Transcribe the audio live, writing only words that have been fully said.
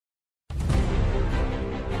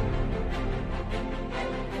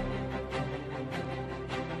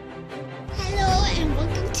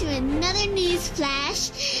to another news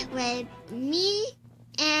flash with me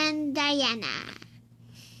and Diana.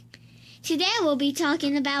 Today we'll be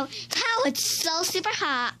talking about how it's so super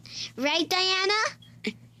hot. Right, Diana?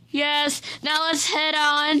 Yes. Now let's head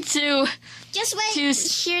on to... Just wait here,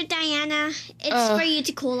 Diana. It's for you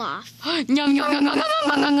to cool off. Yum, yum, yum, yum, yum, yum,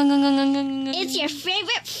 yum. It's your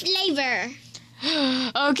favorite flavor.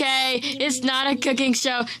 Okay, it's not a cooking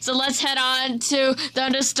show, so let's head on to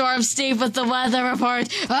Thunderstorm Steve with the weather report.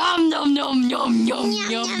 Nom nom nom nom nom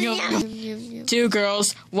nom. 2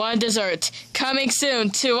 girls, 1 dessert. Coming soon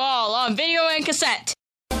to all on video and cassette.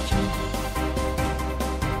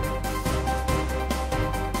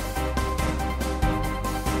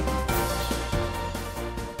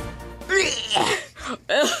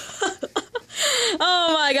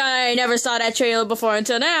 Oh my god, I never saw that trailer before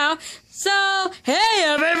until now. So, hey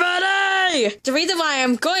everybody! The reason why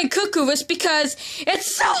I'm going cuckoo is because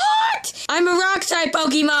it's so hot! I'm a rock type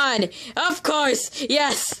Pokemon! Of course,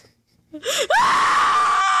 yes.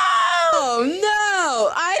 Oh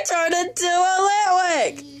no! I turned into a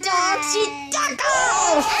Litwick! Doxy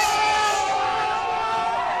Duckle!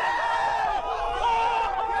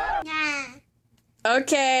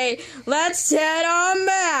 Okay, let's head on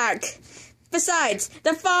back. Besides,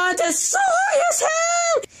 the font is so high as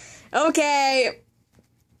hell! Okay,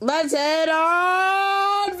 let's head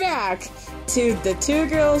on back to the 2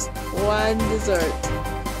 girls, 1 dessert.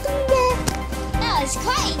 That was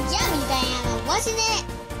quite yummy, Diana, wasn't it?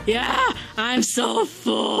 Yeah, I'm so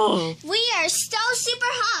full. We are so super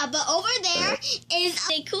hot, but over there is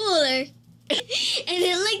a cooler. And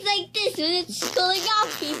it looks like this when it's cooling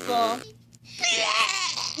off people.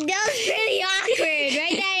 That was pretty awkward,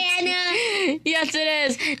 right, Diana? Yes, it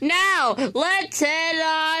is. Now, let's head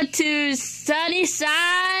on to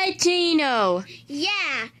Sunnyside Chino.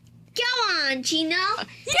 Yeah. Go on, Chino.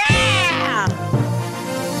 Yeah!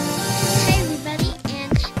 Hi, everybody,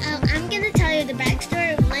 and I'm going to tell you the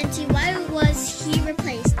backstory of Lenty. Why was he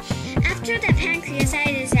replaced? After the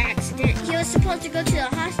pancreatitis accident, he was supposed to go to the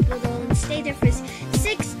hospital and stay there for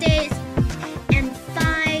 6 days and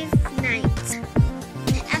 5 nights.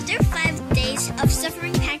 After 5 days of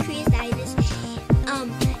suffering pancreatitis,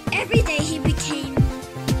 every day he became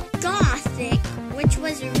gothic, which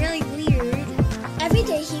was really weird. Every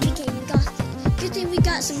day he became gothic. Good thing we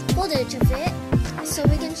got some footage of it, so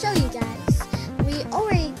we can show you guys. We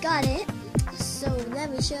already got it, so let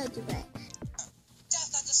me show you guys.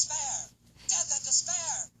 Death and despair! Death and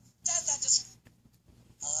despair! Death and despair!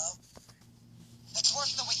 Hello? It's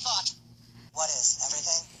worse than we thought. What is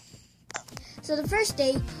everything? So the first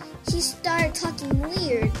day, she started talking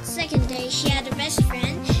weird. Second day, she had a best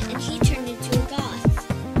friend, and he turned into a goth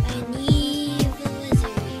by an evil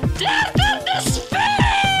wizard. Death and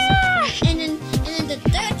despair! And then the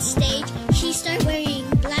third stage, she started wearing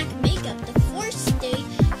black makeup. The 4th stage,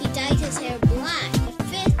 he dyed his hair black. The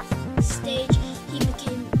 5th stage, he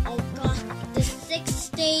became a goth. The 6th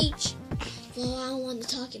stage, well, I don't want to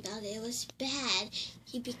talk about it. It was bad.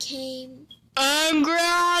 He became...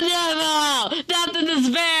 Incredible! Death and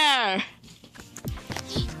despair!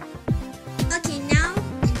 Okay, now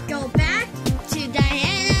go back to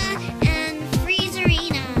Diana and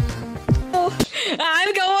Freezerina.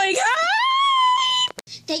 I'm going home!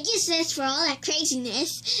 Thank you, sis, for all that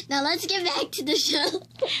craziness. Now let's get back to the show.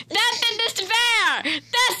 Death and despair!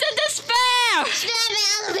 Death and despair! Snap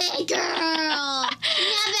out of it, girl!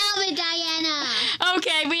 Snap out of it, Diana!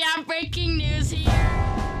 Okay, we have breaking news here.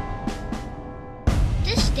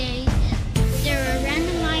 This day, there were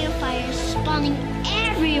random wildfires spawning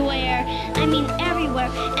everywhere. I mean everywhere.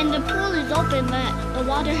 And the pool is open, but the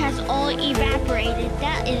water has all evaporated.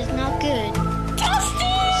 That is not good.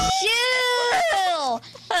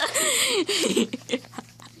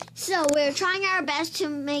 So we're trying our best to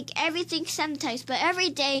make everything sanitized, but every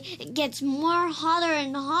day it gets more hotter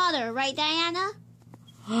and hotter, right, Diana?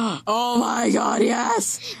 Oh my god,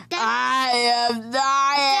 yes! I am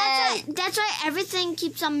dying! That's why everything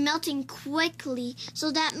keeps on melting quickly.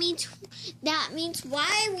 So that means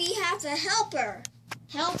why we have a helper.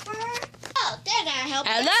 Helper? Oh, there's our helper.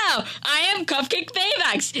 Hello, I am Cupcake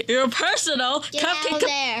Baymax, your personal Get cupcake. out of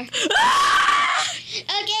there. Ah!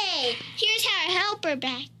 Okay, here's our helper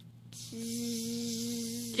back.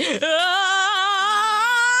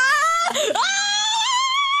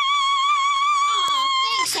 Oh,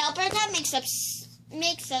 thanks, helper. That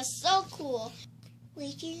makes us so cool.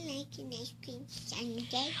 Would you like an ice cream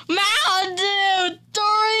sundae? Mountain Dew!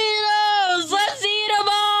 Doritos! Let's eat them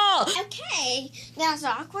all! Okay, that's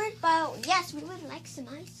awkward, but yes, we would like some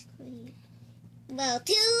ice cream. Well,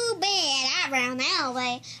 too bad I ran out of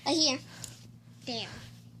way. Here. There.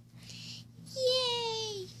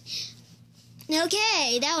 Yay!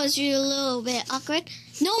 Okay, that was a little bit awkward.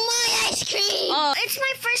 No more ice cream! It's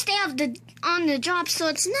my first day on the job, so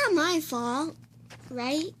it's not my fault,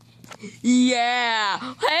 right? Yeah,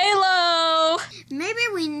 Halo! Maybe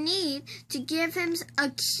we need to give him a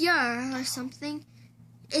cure or something.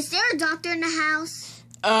 Is there a doctor in the house?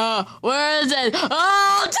 Where is it?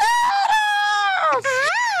 Oh, Turtles!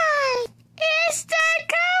 Hi! It's the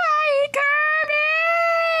Kawaii Kirby!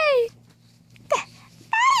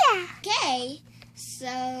 Okay, so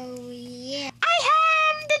yeah. I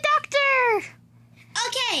am the doctor!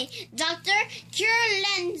 Okay, Doctor, cure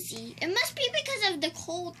Lindsay. It must be because of the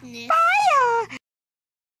coldness. Fire!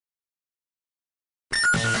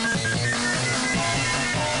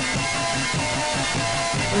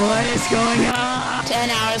 What is going on? 10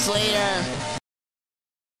 hours later.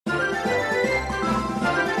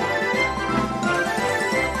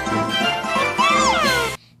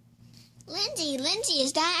 Lindsay,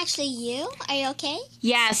 is that actually you? Are you okay?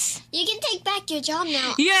 Yes. You can take back your job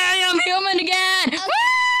now. Yay, I'm human again! Okay.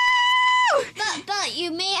 Woo! But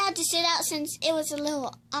you may have to sit out since it was a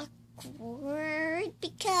little awkward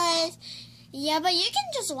because... Yeah, but you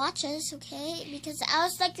can just watch us, okay? Because I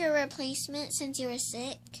was like your replacement since you were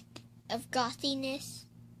sick of gothiness.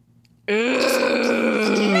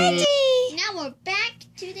 Ready! Now we're back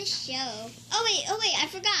to the show. Oh wait, I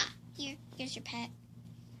forgot. Here's your pet.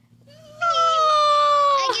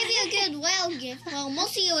 I give you a good well gift. Well,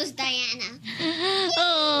 mostly it was Diana.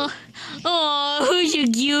 Oh, who's your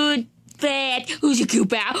cute pet? Who's your cute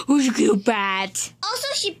pet? Who's your cute pet? Also,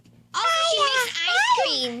 she makes ice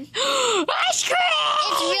cream. Ice cream!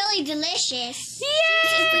 It's really delicious.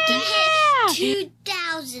 Yeah! If we can hit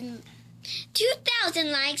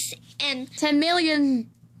 2,000 likes and 10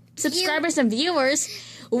 million subscribers and viewers,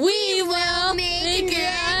 we will make the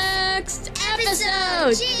next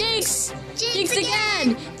episode. Jinx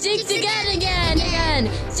again! Jinx again!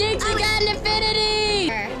 Jinx again!